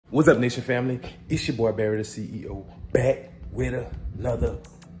What's up, Nation family? It's your boy Barry the CEO, back with another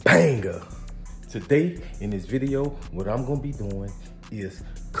banger. Today in this video, what I'm gonna be doing is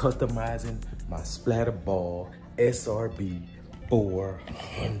customizing my Splatrball SRB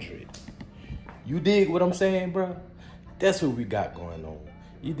 400. You dig what I'm saying, bro? That's what we got going on.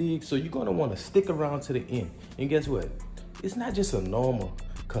 You dig? So you're gonna wanna stick around to the end. And guess what? It's not just a normal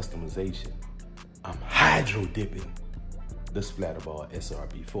customization. I'm hydro dipping the Splatrball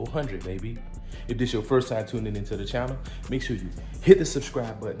SRB 400, baby. If this is your first time tuning into the channel, make sure you hit the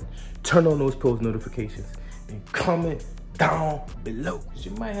subscribe button, turn on those post notifications, and comment down below.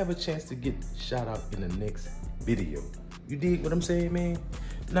 You might have a chance to get a shout out in the next video. You dig what I'm saying, man?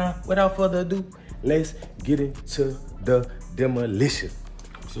 Now, without further ado, let's get into the demolition.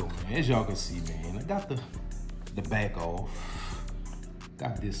 So, man, as y'all can see, man, I got the back off,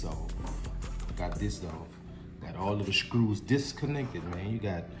 got this off, got this off. Got all of the screws disconnected, man. You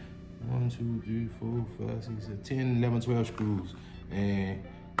got 1, 2, 3, 4, 5, 6, 7, 10, 11, 12 screws. And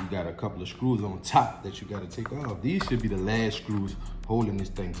you got a couple of screws on top that you gotta take off. These should be the last screws holding this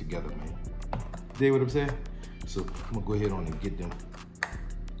thing together, man. Dig what I'm saying? So I'm gonna go ahead on and get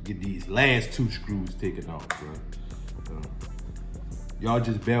these last 2 screws taken off, bro. Y'all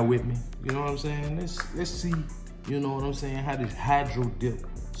just bear with me. You know what I'm saying? Let's see, you know what I'm saying, how this hydro dip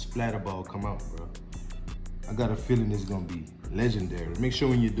Splatrball come out, bro. I got a feeling it's gonna be legendary. Make sure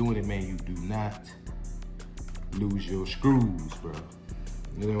when you're doing it, man, you do not lose your screws, bro.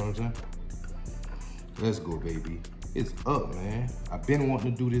 You know what I'm saying? Let's go, baby. It's up, man. I've been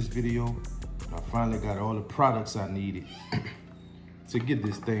wanting to do this video, and I finally got all the products I needed to get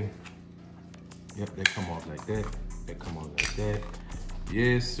this thing. Yep, they come off like that. They come off like that.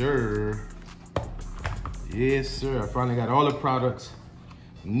 Yes, sir. Yes, sir. I finally got all the products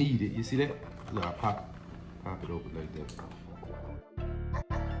needed. You see that? Look, I pop it open like that.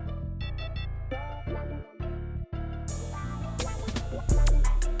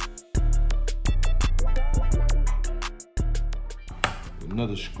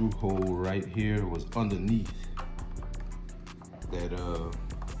 Another screw hole right here was underneath that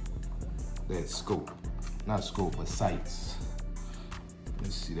scope. Not scope, but sights.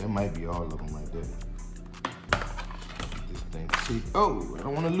 Let's see, that might be all of them like that. See, oh, I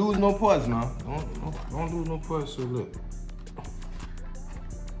don't want to lose no parts now. Don't lose no parts. So look,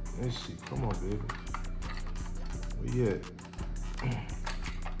 let's see. Come on, baby. Where you at?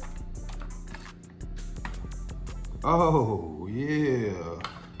 Oh yeah,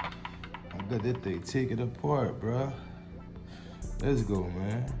 I got that thing taken apart, bro. Let's go,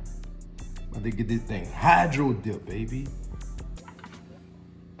 man. About to get this thing hydro dip, baby.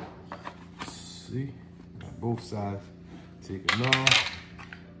 See, got both sides. Taking off,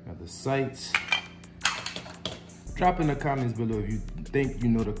 got the sights. Drop in the comments below if you think you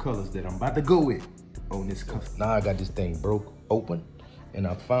know the colors that I'm about to go with on this custom. Now I got this thing broke open, and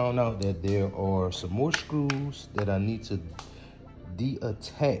I found out that there are some more screws that I need to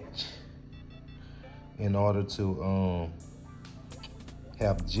deattach in order to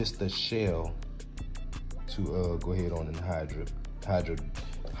have just the shell to go ahead on and hydro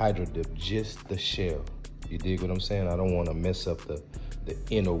dip just the shell. You dig what I'm saying? I don't want to mess up the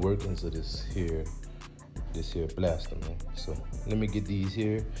inner workings of this here blaster, man. So let me get these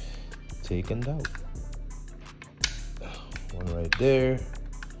here taken out. One right there.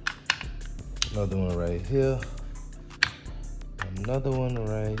 Another one right here. Another one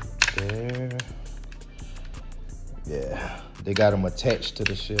right there. Yeah, they got them attached to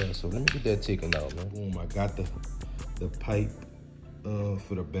the shell. So let me get that taken out, man. Boom, I got the pipe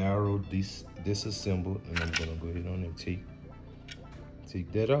for the barrel disassembled, and I'm gonna go ahead on and take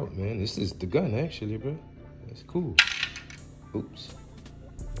that out, man. This is the gun, actually, bro. That's cool. Oops,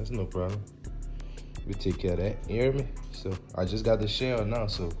 that's no problem. We take care of that. You hear me? So I just got the shell now,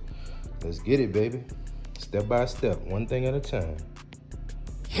 so let's get it, baby. Step by step, one thing at a time.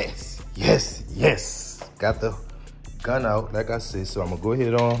 Yes, yes, yes. Got the gun out, like I said. So I'm gonna go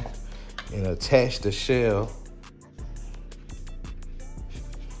ahead on and attach the shell,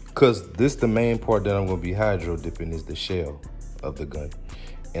 because this the main part that I'm gonna be hydro dipping is the shell of the gun.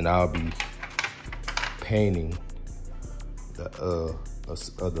 And I'll be painting the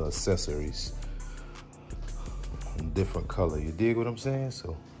other accessories in different color. You dig what I'm saying?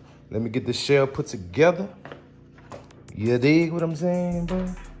 So let me get the shell put together. You dig what I'm saying, bro?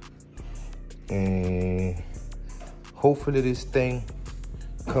 And hopefully this thing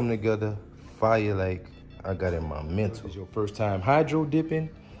come together fire like I got in my mental. If it's your first time hydro dipping,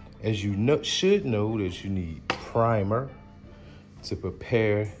 as you should know that you need primer to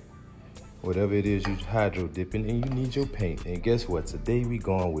prepare whatever it is you hydro dipping, and you need your paint. And guess what? Today we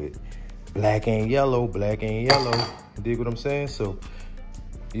going with black and yellow, black and yellow. You dig what I'm saying? So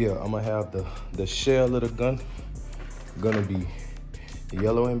yeah, I'm gonna have the shell of the gun gonna be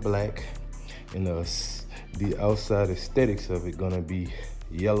yellow and black, and the outside aesthetics of it gonna be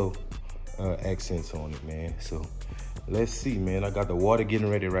yellow accents on it, man. So let's see, man. I got the water getting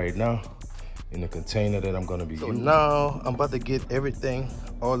ready right now in the container that I'm gonna be using. Now I'm about to get everything,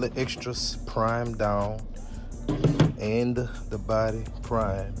 all the extras primed down and the body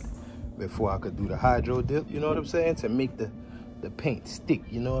primed before I could do the hydro dip, you know what I'm saying? To make the paint stick,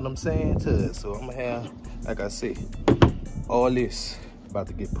 you know what I'm saying, to it. So I'm gonna have, like I said, all this about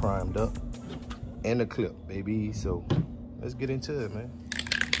to get primed up and the clip, baby. So let's get into it, man.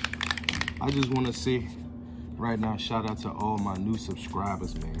 I just want to say right now, shout out to all my new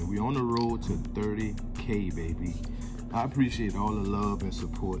subscribers, man. We on the road to 30K, baby. I appreciate all the love and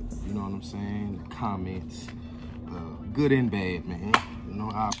support, you know what I'm saying? The comments, good and bad, man. You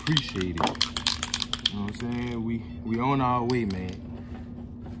know, I appreciate it. You know what I'm saying? We on our way, man.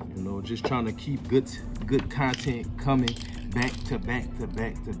 You know, just trying to keep good content coming back to back to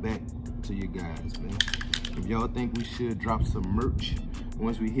back to back to you guys, man. If y'all think we should drop some merch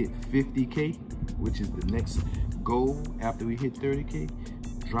once we hit 50K, which is the next goal after we hit 30K,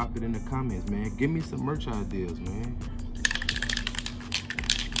 drop it in the comments, man. Give me some merch ideas, man.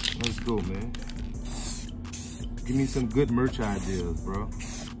 Let's go, man. Give me some good merch ideas, bro.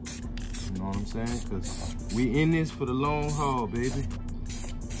 You know what I'm saying? Because we in this for the long haul, baby.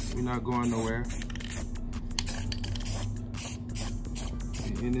 We not going nowhere. We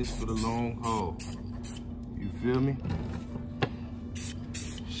in this for the long haul. You feel me?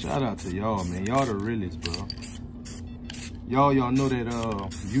 Shout out to y'all, man. Y'all the realest, bro. Y'all know that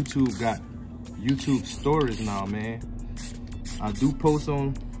YouTube got YouTube stories now, man. I do post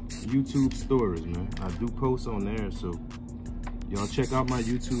on YouTube stories, man. I do post on there, so y'all check out my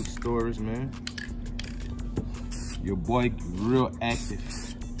YouTube stories, man. Your boy real active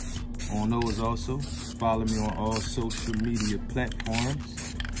on those also. Follow me on all social media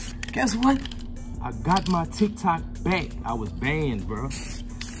platforms. Guess what? I got my TikTok back. I was banned, bro.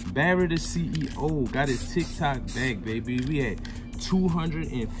 Barry the CEO got his TikTok back, baby. We had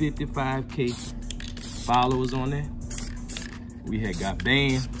 255K followers on there. We had got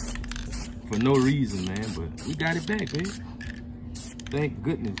banned for no reason, man, but we got it back, baby. Thank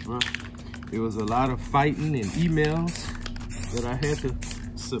goodness, bro. There was a lot of fighting and emails that I had to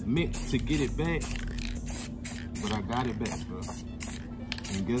submit to get it back, but I got it back, bro.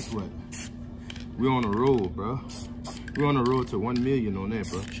 And guess what? We're on the road, bro. We're on the road to 1 million on that,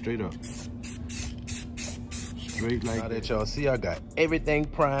 bro. Straight up. Straight like that. Now that y'all see, I got everything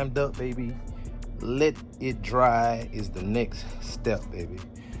primed up, baby. Let it dry is the next step, baby.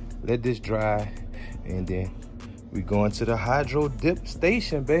 Let this dry, and then we going to the hydro dip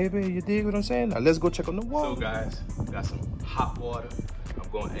station, baby. You dig what I'm saying? Now let's go check on the water. So guys, got some hot water. I'm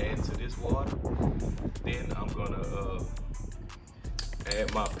gonna add to this water. Then I'm gonna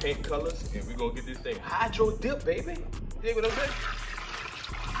add my paint colors, and we're gonna get this thing hydro dip, baby. You dig what I'm saying?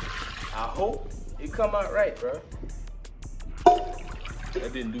 I hope it come out right, bro.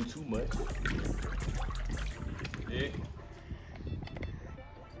 That didn't do too much. Yeah.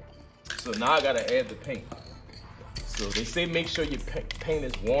 So now I gotta add the paint. So they say make sure your paint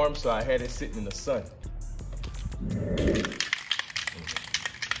is warm, so I had it sitting in the sun.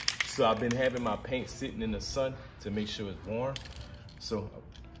 So I've been having my paint sitting in the sun to make sure it's warm. So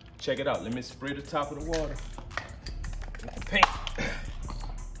check it out. Let me spray the top of the water with the paint.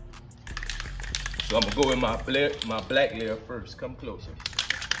 So I'm gonna go in my black layer first. Come closer.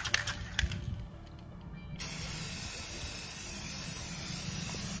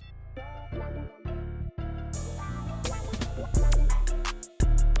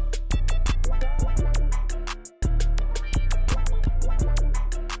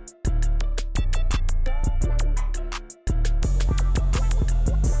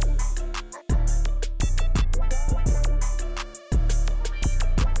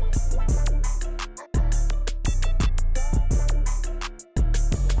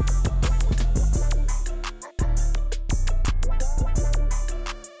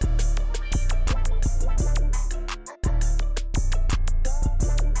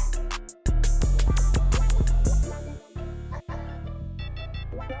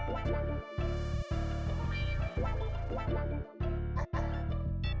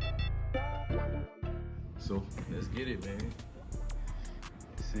 So let's get it, man.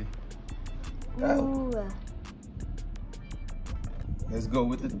 Let's see. Ooh. Let's go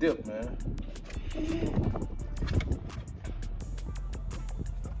with the dip, man.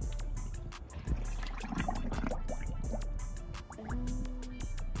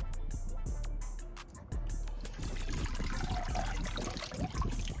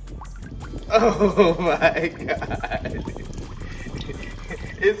 Oh my God.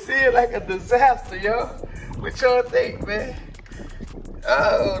 It seemed like a disaster, yo. What y'all think, man?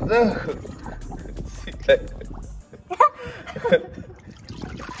 Oh no.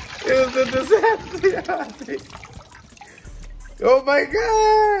 It was a disaster, y'all. Oh my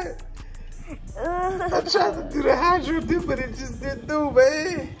God. I tried to do the hydro dip, but it just didn't do,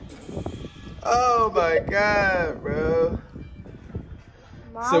 man. Oh my God, bro.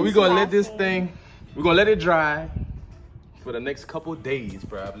 So we're gonna let this thing, we're gonna let it dry for the next couple days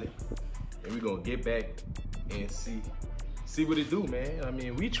probably. And we're gonna get back and see what it do, man. I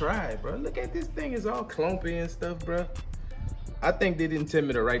mean, we tried, bro. Look at this thing, it's all clumpy and stuff, bro. I think they didn't tell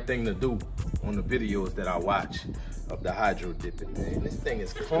me the right thing to do on the videos that I watch of the hydro dipping, man. This thing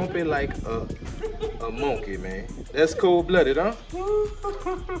is clumpy like a monkey, man. That's cold-blooded, huh?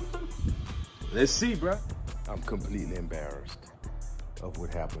 Let's see, bro. I'm completely embarrassed of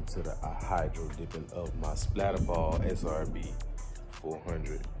what happened to the hydro dipping of my Splatrball SRB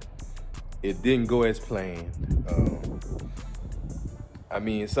 400. It didn't go as planned. I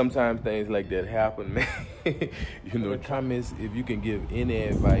mean, sometimes things like that happen, man. You know, comments if you can give any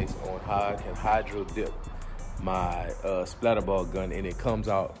advice on how I can hydro dip my Splatrball gun and it comes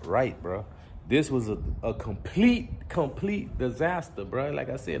out right, bro. This was a complete disaster, bro. Like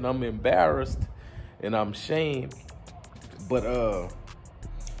I said, I'm embarrassed and I'm ashamed. But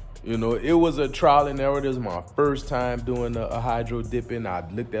you know, it was a trial and error. This was my first time doing a hydro dipping. I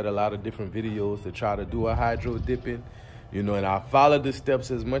looked at a lot of different videos to try to do a hydro dipping. You know, and I followed the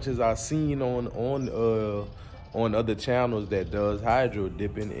steps as much as I've seen on other channels that does hydro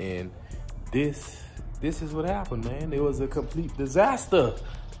dipping, and this is what happened, man. It was a complete disaster,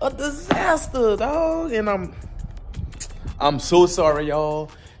 dog. And I'm so sorry,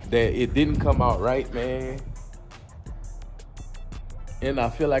 y'all, that it didn't come out right, man. And I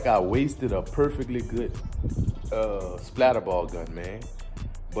feel like I wasted a perfectly good Splatrball gun, man.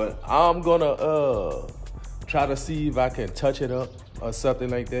 But I'm gonna try to see if I can touch it up or something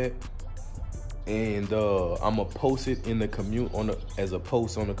like that, and I'm gonna post it in the as a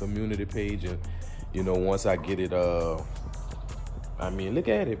post on the community page. And you know, once I get it, I mean, look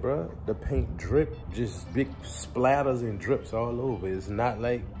at it, bro. The paint drip, just big splatters and drips all over. It's not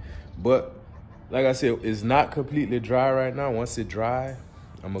like, but like I said, it's not completely dry right now. Once it dry,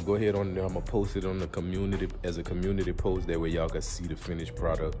 I'm gonna go ahead on there. I'm gonna post it on the community as a community post. That way y'all can see the finished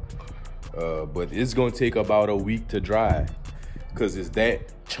product. But it's gonna take about a week to dry because it's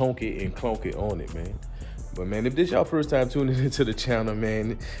that chunky and clunky on it, man. But man, if this y'all first time tuning into the channel,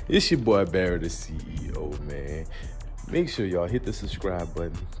 man, it's your boy Barry the CEO, man. Make sure y'all hit the subscribe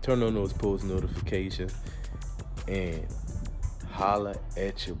button, turn on those post notifications, and holla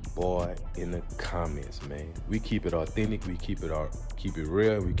at your boy in the comments, man. We keep it authentic, we keep it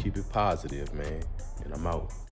real, we keep it positive, man. And I'm out.